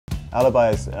Alibi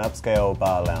is an upscale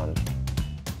bar lounge.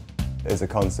 It's a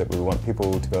concept we want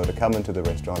people to be able to come into the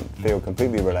restaurant, feel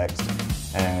completely relaxed,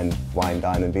 and wine,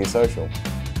 dine, and be social.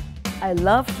 I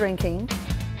love drinking,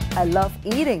 I love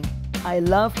eating, I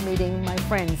love meeting my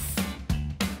friends.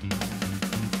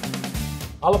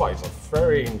 Alibi is a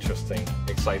very interesting,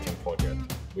 exciting project.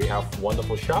 We have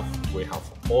wonderful chef, we have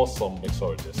awesome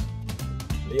mixologists.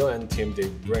 Leo and Tim, they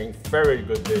bring very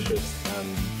good dishes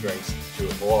and drinks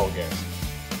to all our guests.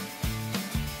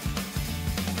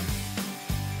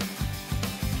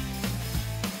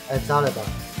 At Alibi,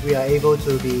 we are able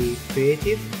to be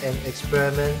creative and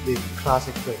experiment with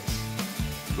classic drinks.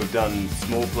 We've done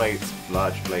small plates,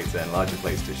 large plates, and larger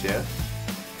plates to share,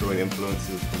 drawing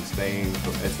influences from Spain,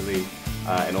 from Italy,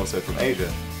 and also from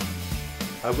Asia.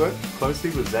 I've worked closely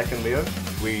with Zach and Leo.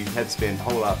 We had spent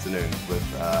whole afternoons with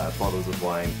bottles of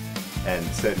wine and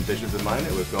certain dishes in mind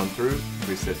that we've gone through.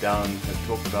 We sit down and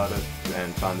talked about it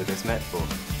and found the best match for.